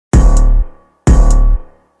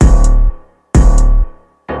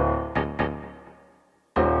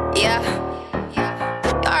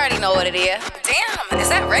know what it is. Damn, is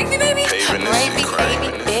that Ravey, baby? Ravey,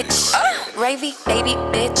 baby, bitch. Ravey, baby,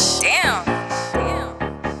 bitch. Damn.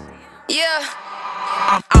 Yeah.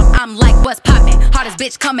 I'm like, what's poppin'? Hardest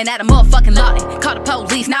bitch coming at a motherfucking lottie. Call the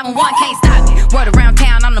police, 911 can't stop me. Word around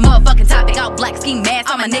town, I'm the motherfucking topic. All black ski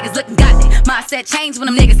mask, all my niggas looking got it. Mindset changed when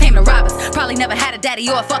them niggas came to rob us. Probably never had a daddy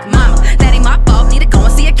or a fucking mama. That ain't my fault, need to go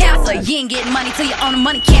and see a counselor. You ain't getting money till you own a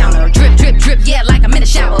money counter. Drip, drip, drip, yeah, like I'm in the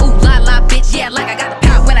shower. Ooh, la, la, bitch, yeah, like I got the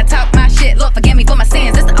power. When I talk my shit, Lord, forgive me for my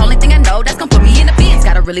sins. That's the only thing I know that's gonna put me in the bins.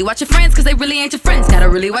 Gotta really watch your friends, cause they really ain't your friends. Gotta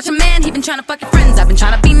really watch your man, he been trying to fuck your friends. I've been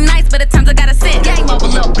trying to be nice, but at times I gotta sin. Game over,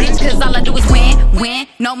 little bitch, cause all I do is win,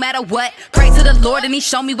 no matter what. Pray to the Lord and he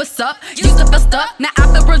show me what's up. Used to feel stuck, now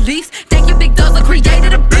I feel release. Thank you, big dogs, I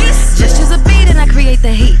created a beast. Just choose a beat and I create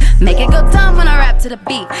the heat. Make it go dumb when I rap to the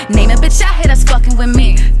beat. Name a bitch out here that's fucking with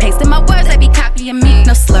me. Pasting my words, they be copying me.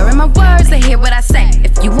 No slurring my words, they hear what I say.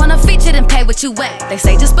 If you wanna feature, then pay what you weigh. They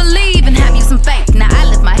say just believe and have you some faith. Now I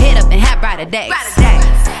lift my head up and have brighter days.